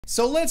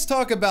So let's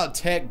talk about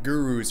tech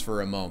gurus for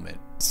a moment.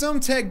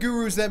 Some tech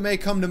gurus that may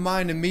come to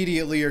mind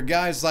immediately are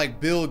guys like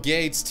Bill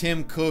Gates,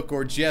 Tim Cook,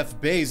 or Jeff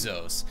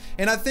Bezos.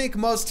 And I think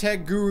most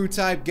tech guru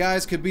type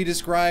guys could be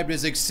described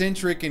as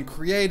eccentric and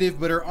creative,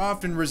 but are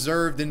often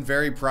reserved and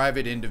very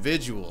private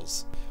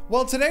individuals.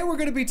 Well, today we're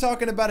going to be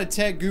talking about a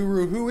tech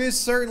guru who is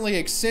certainly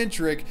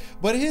eccentric,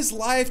 but his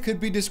life could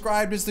be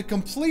described as the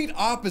complete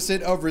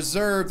opposite of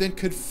reserved and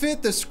could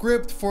fit the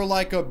script for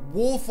like a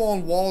Wolf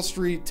on Wall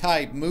Street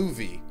type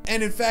movie.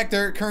 And in fact,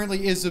 there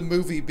currently is a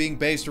movie being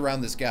based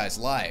around this guy's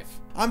life.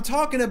 I'm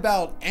talking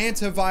about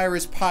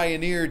antivirus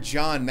pioneer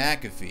John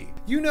McAfee.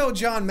 You know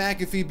John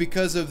McAfee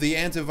because of the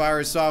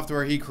antivirus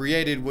software he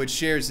created, which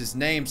shares his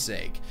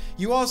namesake.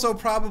 You also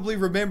probably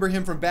remember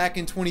him from back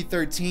in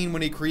 2013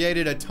 when he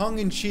created a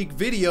tongue-in-cheek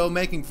video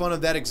making fun of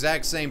that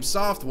exact same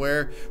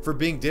software for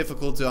being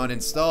difficult to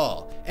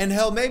uninstall. And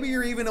hell, maybe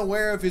you're even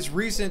aware of his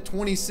recent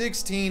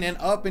 2016 and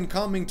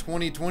up-and-coming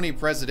 2020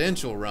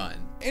 presidential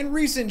run. In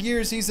recent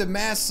years, he's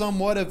amassed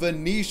somewhat of a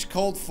niche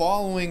cult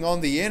following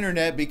on the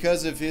internet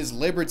because of his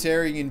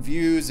libertarian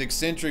views,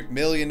 eccentric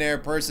millionaire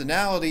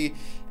personality,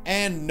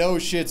 and no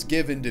shits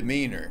given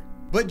demeanor.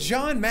 But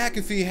John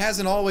McAfee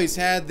hasn't always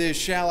had this,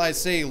 shall I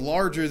say,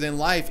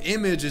 larger-than-life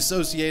image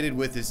associated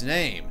with his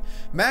name.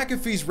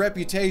 McAfee's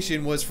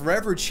reputation was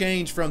forever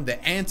changed from the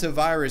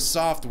antivirus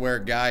software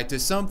guy to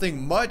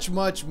something much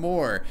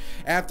more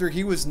after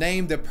he was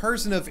named a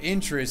person of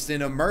interest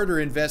in a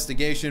murder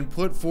investigation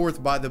put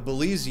forth by the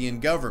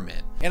Belizean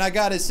government. And I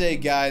gotta say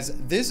guys,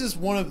 this is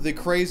one of the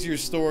crazier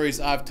stories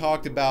I've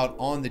talked about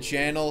on the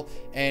channel,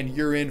 and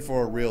you're in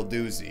for a real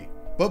doozy.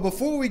 But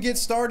before we get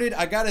started,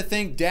 I gotta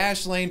thank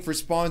Dashlane for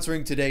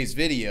sponsoring today's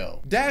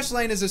video.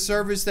 Dashlane is a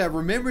service that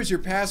remembers your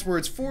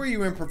passwords for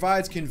you and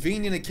provides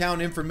convenient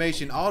account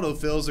information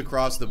autofills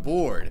across the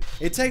board.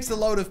 It takes the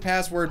load of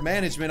password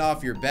management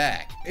off your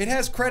back. It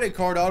has credit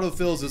card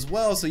autofills as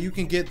well, so you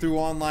can get through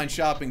online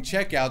shopping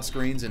checkout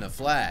screens in a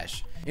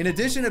flash. In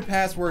addition to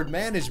password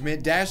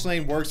management,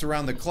 Dashlane works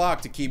around the clock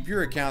to keep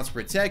your accounts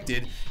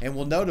protected and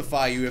will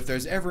notify you if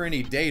there's ever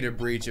any data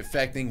breach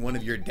affecting one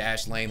of your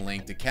Dashlane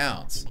linked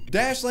accounts.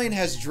 Dashlane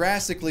has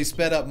drastically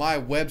sped up my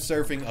web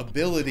surfing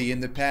ability in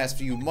the past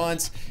few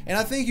months, and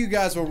I think you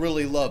guys will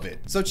really love it.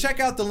 So check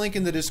out the link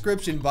in the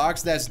description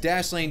box, that's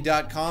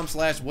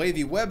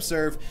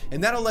dashlane.com/wavywebsurf,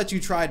 and that'll let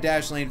you try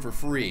Dashlane for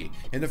free.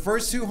 And the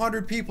first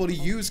 200 people to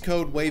use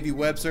code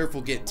wavywebsurf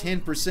will get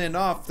 10%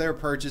 off their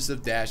purchase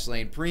of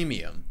Dashlane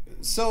Premium.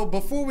 So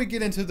before we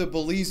get into the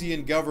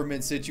Belizean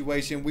government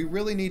situation, we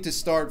really need to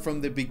start from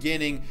the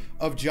beginning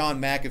of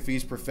John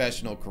McAfee's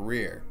professional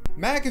career.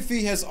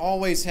 McAfee has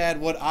always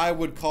had what I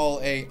would call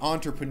an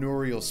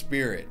entrepreneurial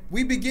spirit.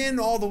 We begin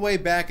all the way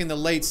back in the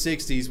late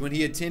 60s when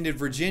he attended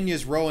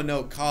Virginia's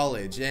Roanoke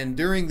College, and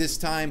during this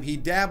time he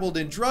dabbled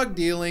in drug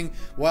dealing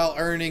while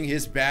earning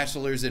his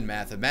bachelor's in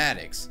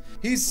mathematics.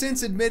 He's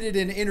since admitted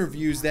in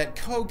interviews that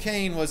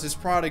cocaine was his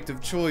product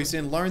of choice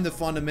and learned the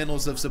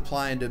fundamentals of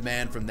supply and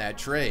demand from that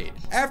trade.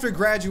 After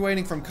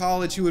graduating from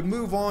college, he would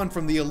move on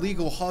from the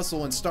illegal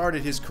hustle and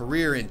started his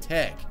career in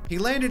tech. He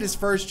landed his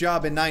first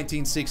job in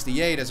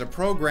 1968 as a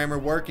programmer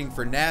working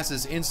for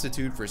NASA's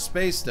Institute for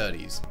Space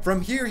Studies. From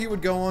here, he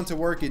would go on to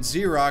work at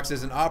Xerox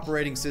as an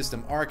operating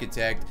system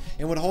architect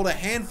and would hold a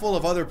handful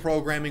of other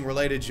programming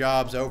related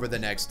jobs over the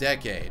next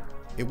decade.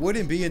 It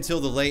wouldn't be until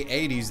the late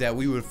 80s that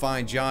we would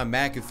find John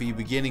McAfee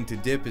beginning to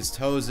dip his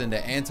toes into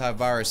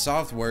antivirus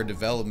software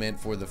development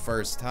for the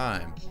first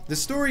time. The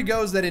story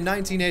goes that in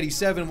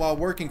 1987, while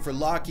working for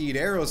Lockheed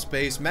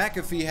Aerospace,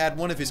 McAfee had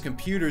one of his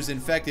computers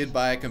infected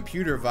by a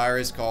computer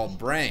virus called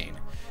Brain.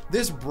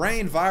 This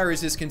Brain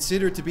virus is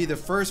considered to be the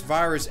first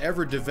virus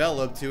ever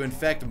developed to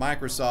infect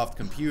Microsoft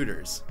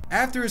computers.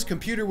 After his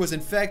computer was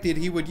infected,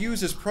 he would use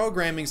his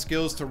programming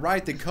skills to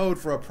write the code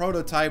for a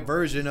prototype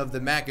version of the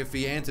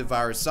McAfee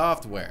antivirus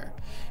software.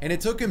 And it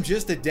took him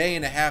just a day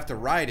and a half to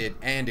write it,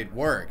 and it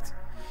worked.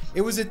 It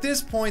was at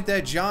this point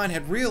that John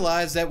had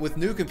realized that with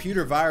new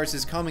computer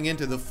viruses coming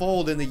into the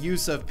fold and the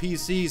use of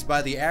PCs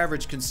by the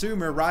average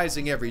consumer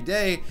rising every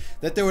day,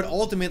 that there would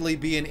ultimately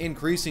be an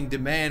increasing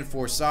demand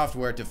for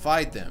software to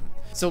fight them.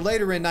 So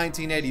later in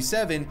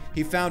 1987,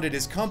 he founded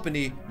his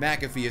company,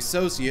 McAfee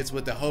Associates,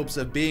 with the hopes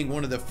of being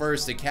one of the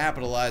first to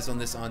capitalize on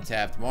this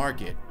untapped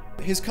market.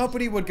 His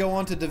company would go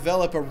on to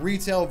develop a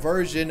retail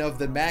version of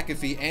the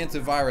McAfee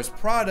antivirus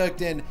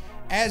product, and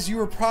as you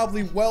are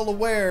probably well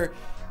aware,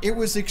 it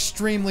was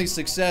extremely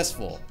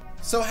successful.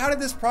 So how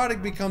did this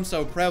product become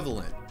so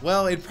prevalent?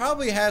 Well, it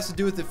probably has to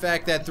do with the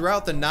fact that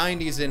throughout the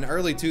 90s and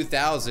early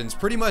 2000s,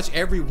 pretty much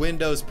every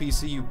Windows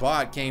PC you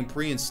bought came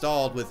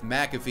pre-installed with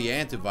McAfee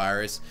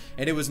Antivirus,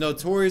 and it was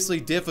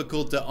notoriously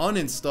difficult to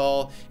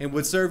uninstall and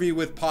would serve you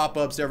with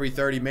pop-ups every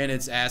 30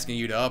 minutes asking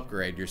you to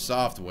upgrade your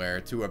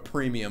software to a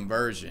premium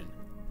version.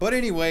 But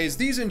anyways,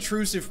 these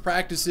intrusive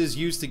practices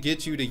used to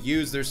get you to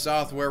use their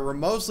software were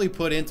mostly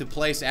put into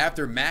place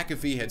after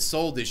McAfee had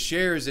sold his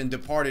shares and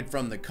departed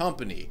from the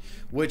company,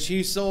 which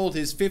he sold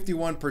his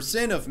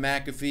 51% of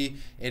McAfee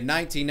in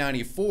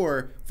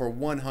 1994 for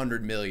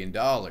 $100 million.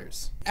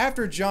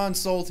 After John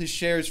sold his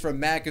shares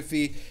from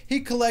McAfee,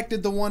 he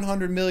collected the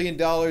 $100 million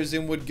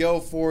and would go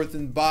forth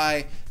and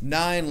buy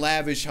 9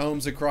 lavish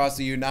homes across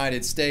the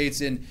United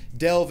States and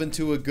delve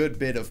into a good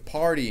bit of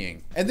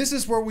partying. And this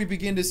is where we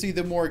begin to see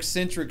the more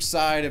eccentric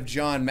side of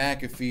John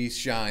McAfee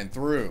shine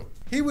through.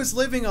 He was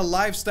living a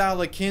lifestyle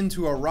akin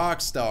to a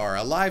rock star,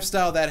 a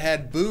lifestyle that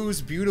had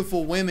booze,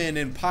 beautiful women,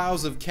 and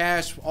piles of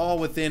cash all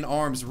within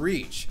arm's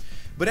reach.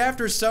 But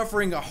after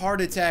suffering a heart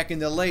attack in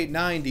the late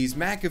 90s,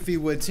 McAfee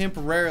would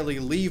temporarily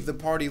leave the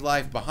party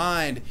life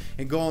behind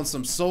and go on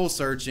some soul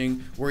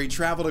searching, where he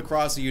traveled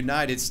across the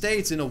United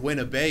States in a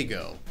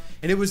Winnebago.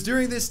 And it was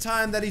during this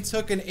time that he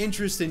took an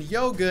interest in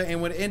yoga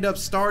and would end up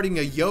starting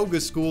a yoga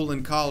school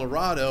in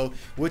Colorado,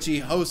 which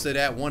he hosted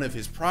at one of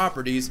his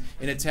properties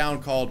in a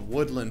town called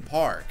Woodland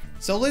Park.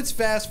 So let's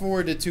fast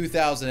forward to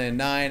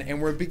 2009,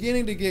 and we're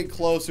beginning to get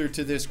closer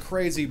to this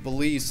crazy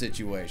Belize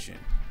situation.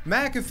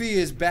 McAfee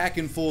is back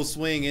in full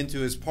swing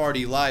into his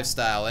party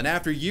lifestyle, and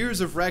after years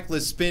of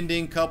reckless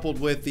spending coupled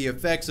with the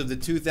effects of the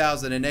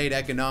 2008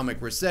 economic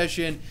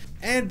recession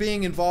and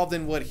being involved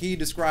in what he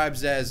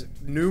describes as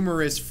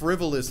numerous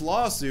frivolous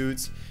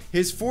lawsuits,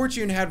 his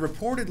fortune had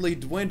reportedly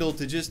dwindled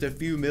to just a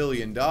few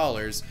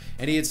 $1,000,000,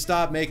 and he had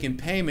stopped making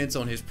payments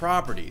on his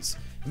properties.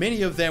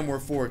 Many of them were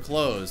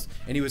foreclosed,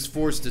 and he was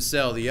forced to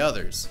sell the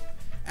others.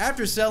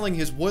 After selling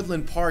his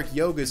Woodland Park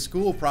yoga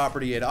school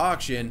property at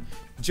auction,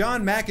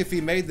 John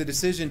McAfee made the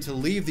decision to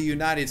leave the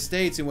United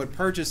States and would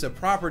purchase a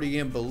property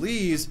in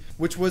Belize,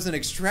 which was an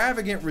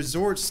extravagant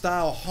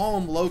resort-style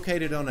home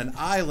located on an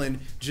island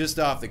just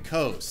off the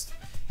coast.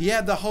 He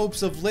had the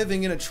hopes of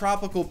living in a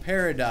tropical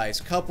paradise,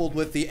 coupled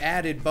with the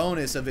added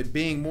bonus of it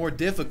being more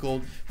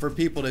difficult for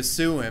people to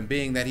sue him,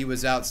 being that he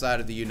was outside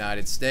of the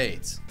United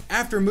States.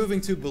 After moving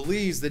to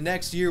Belize, the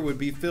next year would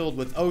be filled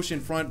with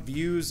oceanfront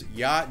views,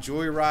 yacht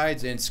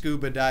joyrides, and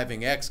scuba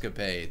diving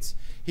escapades.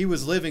 He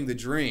was living the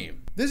dream.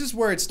 This is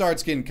where it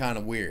starts getting kind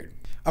of weird.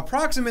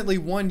 Approximately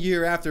 1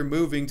 year after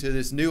moving to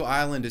this new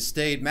island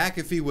estate,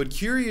 McAfee would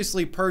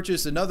curiously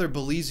purchase another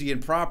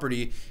Belizean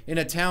property in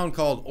a town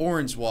called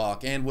Orange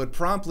Walk and would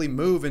promptly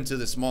move into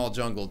the small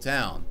jungle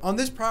town. On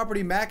this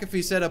property,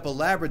 McAfee set up a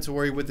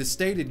laboratory with the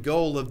stated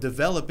goal of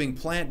developing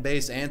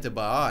plant-based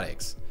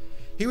antibiotics.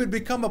 He would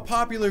become a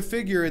popular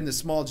figure in the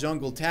small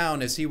jungle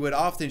town, as he would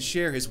often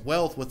share his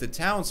wealth with the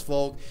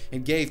townsfolk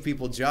and gave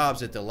people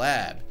jobs at the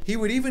lab. He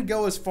would even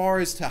go as far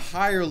as to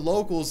hire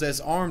locals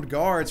as armed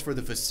guards for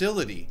the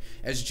facility,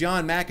 as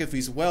John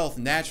McAfee's wealth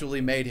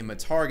naturally made him a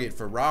target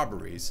for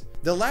robberies.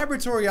 The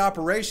laboratory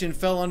operation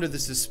fell under the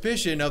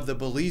suspicion of the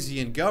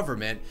Belizean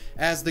government,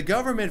 as the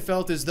government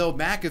felt as though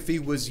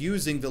McAfee was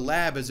using the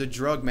lab as a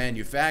drug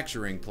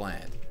manufacturing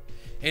plant.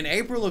 In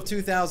April of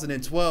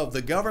 2012,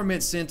 the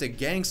government sent a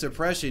gang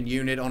suppression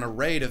unit on a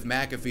raid of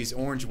McAfee's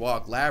Orange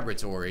Walk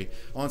laboratory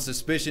on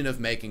suspicion of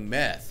making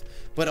meth,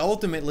 but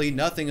ultimately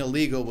nothing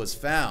illegal was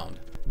found.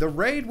 The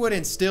raid would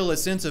instill a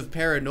sense of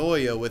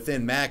paranoia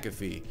within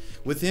McAfee,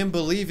 with him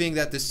believing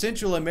that the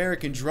Central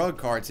American drug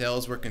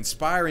cartels were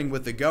conspiring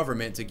with the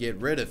government to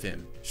get rid of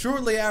him.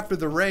 Shortly after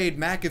the raid,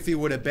 McAfee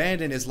would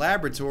abandon his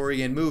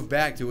laboratory and move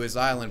back to his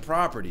island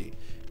property,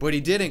 but he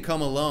didn't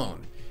come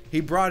alone. He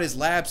brought his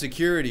lab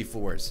security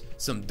force,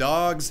 some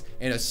dogs,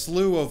 and a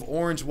slew of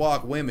Orange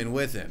Walk women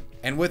with him.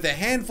 And with a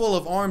handful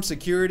of armed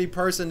security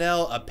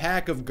personnel, a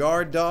pack of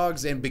guard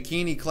dogs, and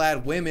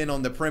bikini-clad women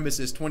on the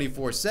premises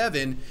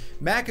 24/7,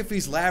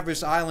 McAfee's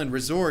lavish island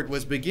resort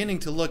was beginning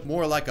to look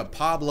more like a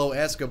Pablo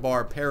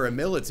Escobar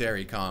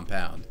paramilitary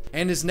compound.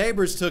 And his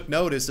neighbors took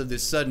notice of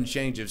this sudden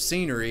change of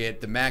scenery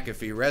at the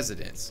McAfee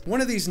residence. One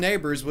of these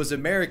neighbors was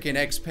American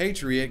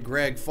expatriate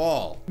Greg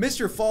Fall.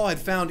 Mr. Fall had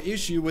found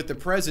issue with the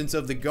presence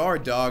of the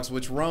guard dogs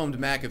which roamed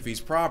McAfee's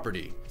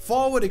property.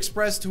 Fall would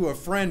express to a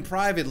friend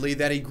privately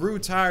that he grew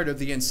tired of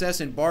the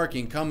incessant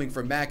barking coming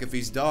from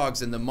McAfee's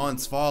dogs in the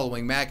months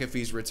following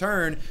McAfee's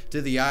return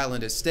to the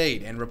island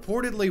estate, and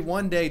reportedly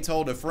one day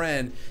told a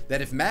friend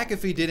that if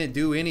McAfee didn't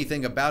do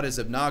anything about his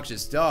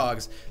obnoxious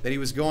dogs, that he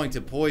was going to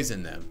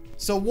poison them.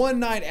 So one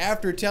night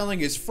after telling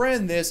his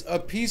friend this, a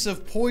piece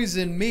of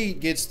poisoned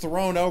meat gets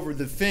thrown over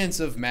the fence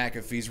of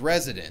McAfee's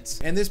residence,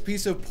 and this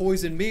piece of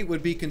poisoned meat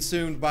would be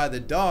consumed by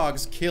the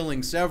dogs,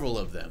 killing several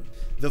of them.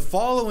 The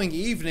following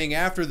evening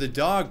after the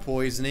dog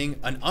poisoning,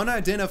 an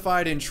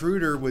unidentified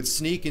intruder would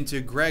sneak into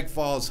Greg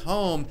Fall's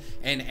home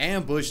and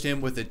ambushed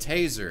him with a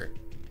taser,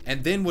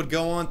 and then would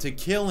go on to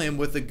kill him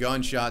with a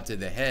gunshot to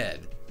the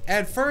head.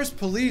 At first,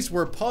 police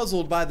were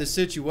puzzled by the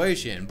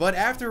situation, but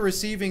after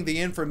receiving the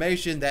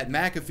information that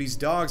McAfee's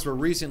dogs were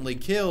recently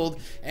killed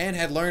and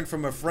had learned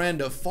from a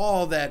friend of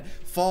Fall that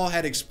Fall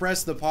had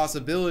expressed the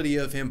possibility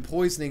of him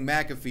poisoning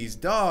McAfee's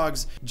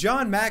dogs,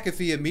 John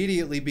McAfee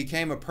immediately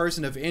became a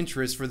person of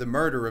interest for the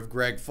murder of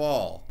Greg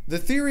Fall. The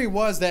theory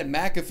was that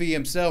McAfee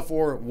himself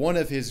or one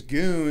of his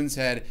goons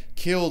had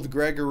killed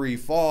Gregory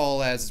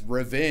Fall as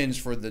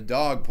revenge for the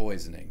dog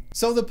poisoning.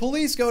 So the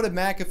police go to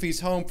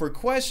McAfee's home for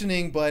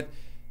questioning, but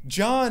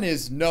John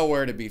is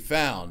nowhere to be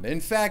found.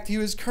 In fact, he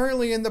was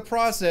currently in the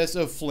process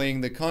of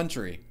fleeing the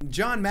country.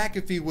 John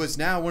McAfee was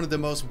now one of the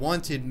most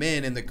wanted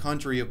men in the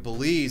country of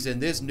Belize,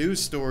 and this news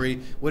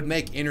story would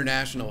make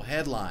international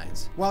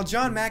headlines. While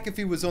John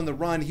McAfee was on the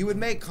run, he would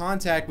make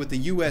contact with the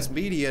US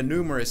media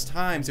numerous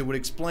times and would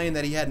explain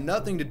that he had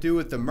nothing to do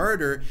with the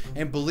murder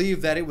and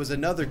believed that it was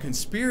another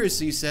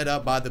conspiracy set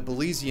up by the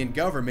Belizean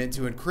government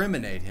to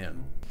incriminate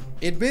him.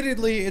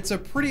 Admittedly, it's a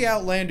pretty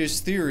outlandish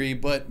theory,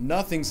 but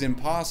nothing's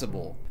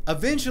impossible.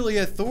 Eventually,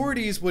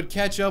 authorities would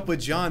catch up with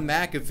John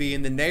McAfee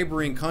in the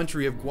neighboring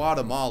country of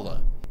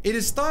Guatemala. It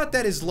is thought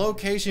that his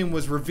location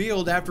was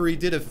revealed after he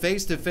did a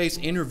face-to-face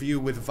interview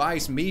with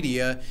Vice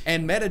Media,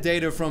 and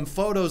metadata from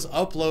photos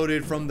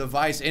uploaded from the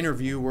Vice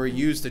interview were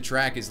used to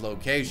track his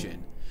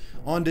location.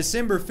 On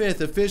December 5th,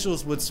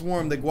 officials would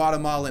swarm the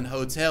Guatemalan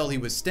hotel he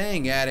was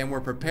staying at and were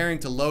preparing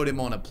to load him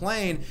on a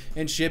plane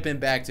and ship him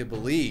back to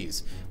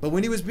Belize. But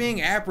when he was being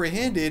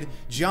apprehended,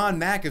 John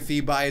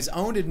McAfee, by his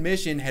own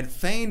admission, had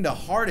feigned a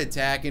heart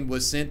attack and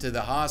was sent to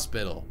the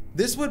hospital.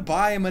 This would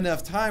buy him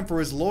enough time for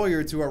his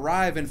lawyer to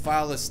arrive and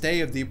file a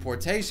stay of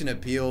deportation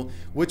appeal,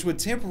 which would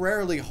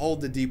temporarily hold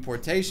the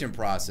deportation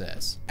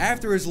process.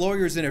 After his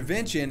lawyer's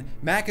intervention,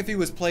 McAfee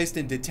was placed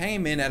in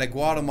detainment at a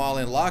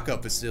Guatemalan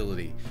lockup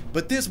facility.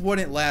 But this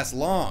wouldn't last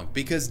long,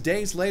 because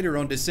days later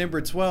on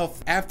December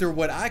 12th, after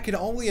what I could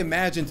only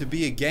imagine to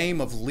be a game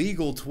of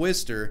legal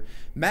twister,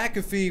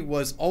 McAfee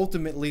was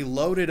ultimately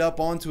loaded up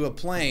onto a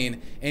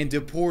plane and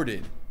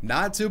deported,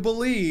 not to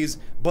Belize,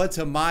 but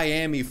to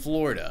Miami,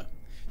 Florida.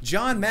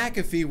 John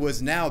McAfee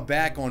was now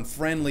back on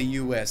friendly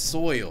US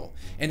soil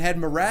and had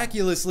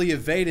miraculously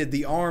evaded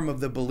the arm of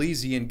the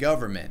Belizean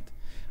government.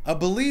 A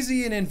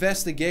Belizean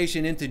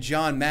investigation into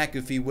John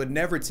McAfee would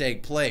never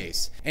take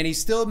place, and he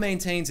still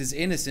maintains his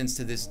innocence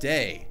to this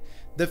day.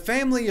 The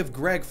family of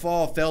Greg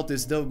Fall felt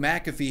as though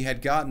McAfee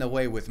had gotten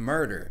away with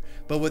murder,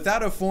 but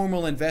without a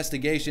formal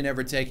investigation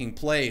ever taking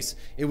place,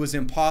 it was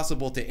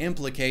impossible to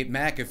implicate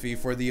McAfee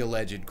for the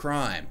alleged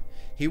crime.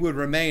 He would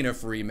remain a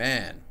free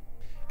man.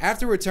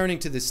 After returning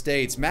to the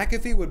States,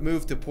 McAfee would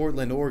move to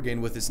Portland,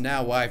 Oregon with his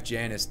now wife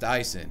Janice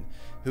Dyson,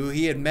 who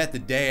he had met the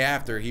day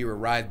after he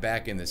arrived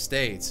back in the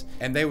States,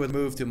 and they would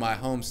move to my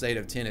home state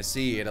of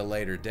Tennessee at a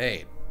later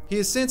date. He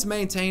has since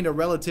maintained a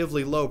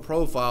relatively low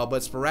profile,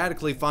 but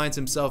sporadically finds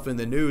himself in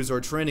the news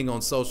or trending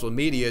on social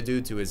media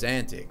due to his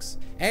antics.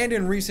 And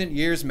in recent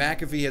years,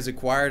 McAfee has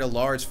acquired a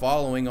large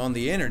following on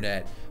the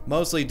internet,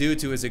 mostly due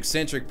to his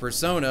eccentric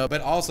persona,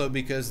 but also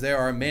because there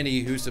are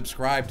many who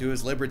subscribe to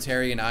his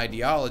libertarian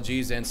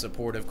ideologies and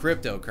support of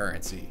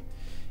cryptocurrency.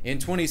 In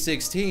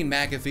 2016,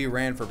 McAfee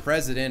ran for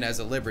president as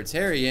a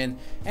libertarian,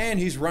 and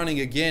he's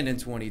running again in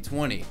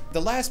 2020.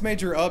 The last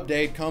major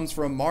update comes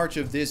from March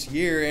of this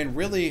year and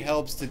really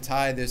helps to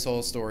tie this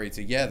whole story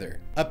together.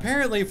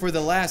 Apparently, for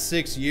the last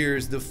 6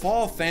 years, the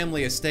Fall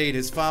family estate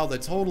has filed a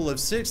total of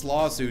 6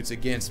 lawsuits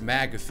against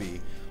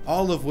McAfee,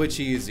 all of which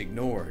he has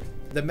ignored.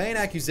 The main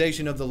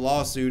accusation of the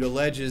lawsuit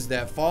alleges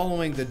that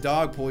following the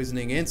dog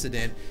poisoning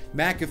incident,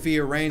 McAfee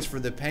arranged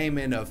for the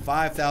payment of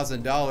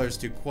 $5,000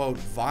 to, quote,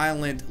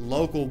 violent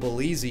local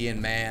Belizean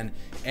man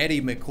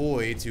Eddie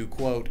McCoy to,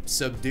 quote,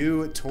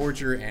 subdue,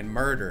 torture, and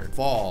murder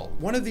Fall.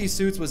 One of these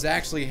suits was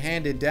actually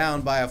handed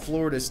down by a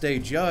Florida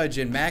state judge,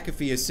 and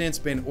McAfee has since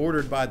been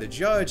ordered by the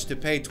judge to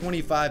pay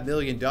 $25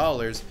 million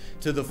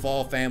to the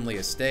Fall family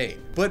estate.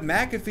 But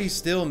McAfee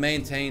still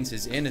maintains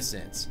his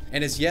innocence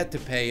and is yet to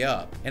pay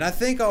up. And I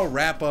think I'll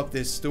wrap up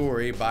this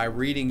story by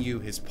reading you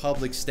his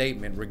public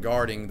statement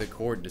regarding the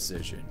court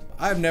decision.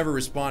 I have never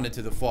responded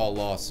to the Fall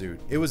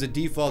lawsuit. It was a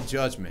default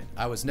judgment.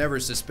 I was never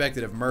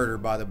suspected of murder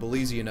by the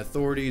Belizean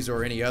authorities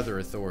or any other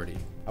authority.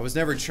 I was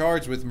never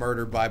charged with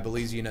murder by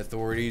Belizean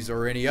authorities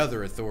or any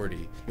other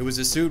authority. It was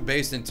a suit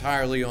based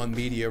entirely on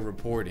media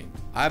reporting.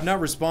 I have not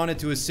responded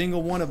to a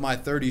single one of my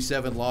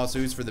 37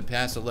 lawsuits for the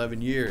past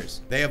 11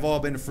 years. They have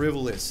all been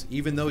frivolous,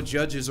 even though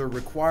judges are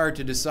required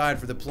to decide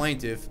for the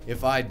plaintiff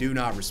if I do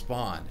not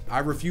respond. I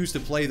refuse to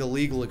play the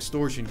legal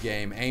extortion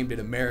game aimed at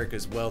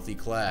America's wealthy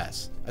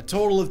class. A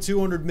total of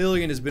 $200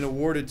 million has been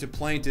awarded to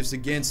plaintiffs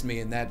against me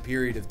in that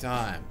period of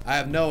time. I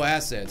have no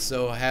assets,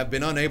 so have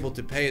been unable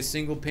to pay a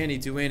single penny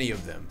to any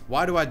of them.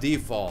 Why do I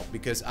default?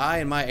 Because I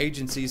and my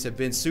agencies have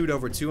been sued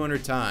over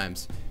 200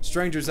 times.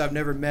 Strangers I've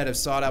never met have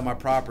sought out my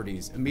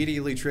properties,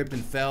 immediately tripped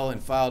and fell,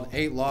 and filed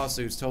 8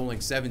 lawsuits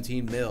totaling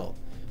 17 mil.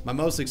 My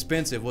most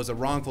expensive was a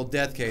wrongful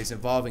death case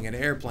involving an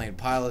airplane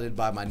piloted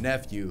by my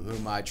nephew,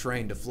 whom I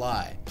trained to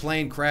fly.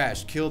 Plane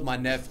crashed, killed my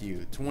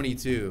nephew,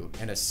 22,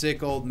 and a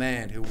sick old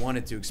man who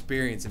wanted to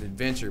experience an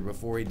adventure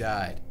before he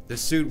died. The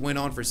suit went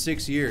on for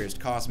 6 years,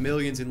 cost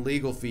millions in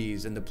legal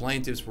fees, and the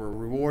plaintiffs were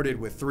rewarded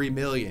with $3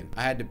 million.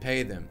 I had to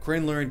pay them.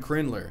 Crindler &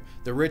 Crindler,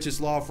 the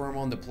richest law firm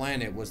on the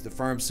planet, was the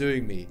firm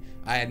suing me.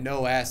 I had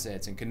no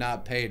assets and could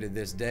not pay to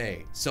this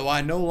day. So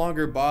I no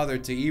longer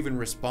bothered to even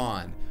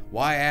respond.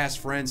 Why ask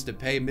friends to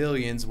pay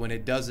millions when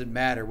it doesn't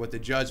matter what the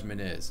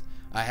judgment is?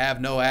 I have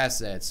no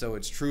assets, so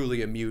it's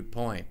truly a moot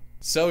point.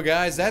 So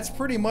guys, that's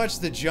pretty much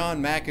the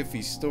John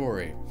McAfee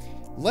story.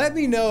 Let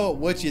me know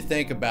what you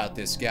think about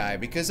this guy,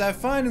 because I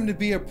find him to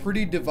be a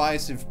pretty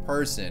divisive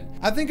person.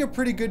 I think a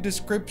pretty good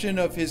description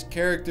of his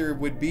character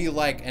would be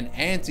like an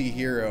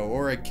anti-hero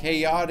or a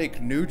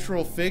chaotic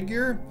neutral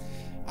figure.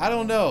 I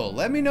don't know,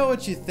 let me know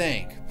what you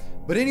think.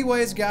 But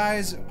anyways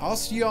guys, I'll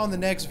see you on the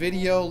next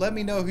video. Let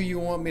me know who you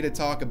want me to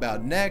talk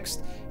about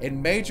next.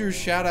 And major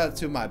shout out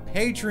to my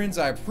patrons,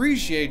 I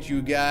appreciate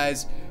you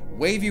guys.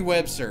 Wavy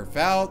Web Surf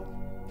out,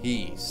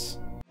 peace.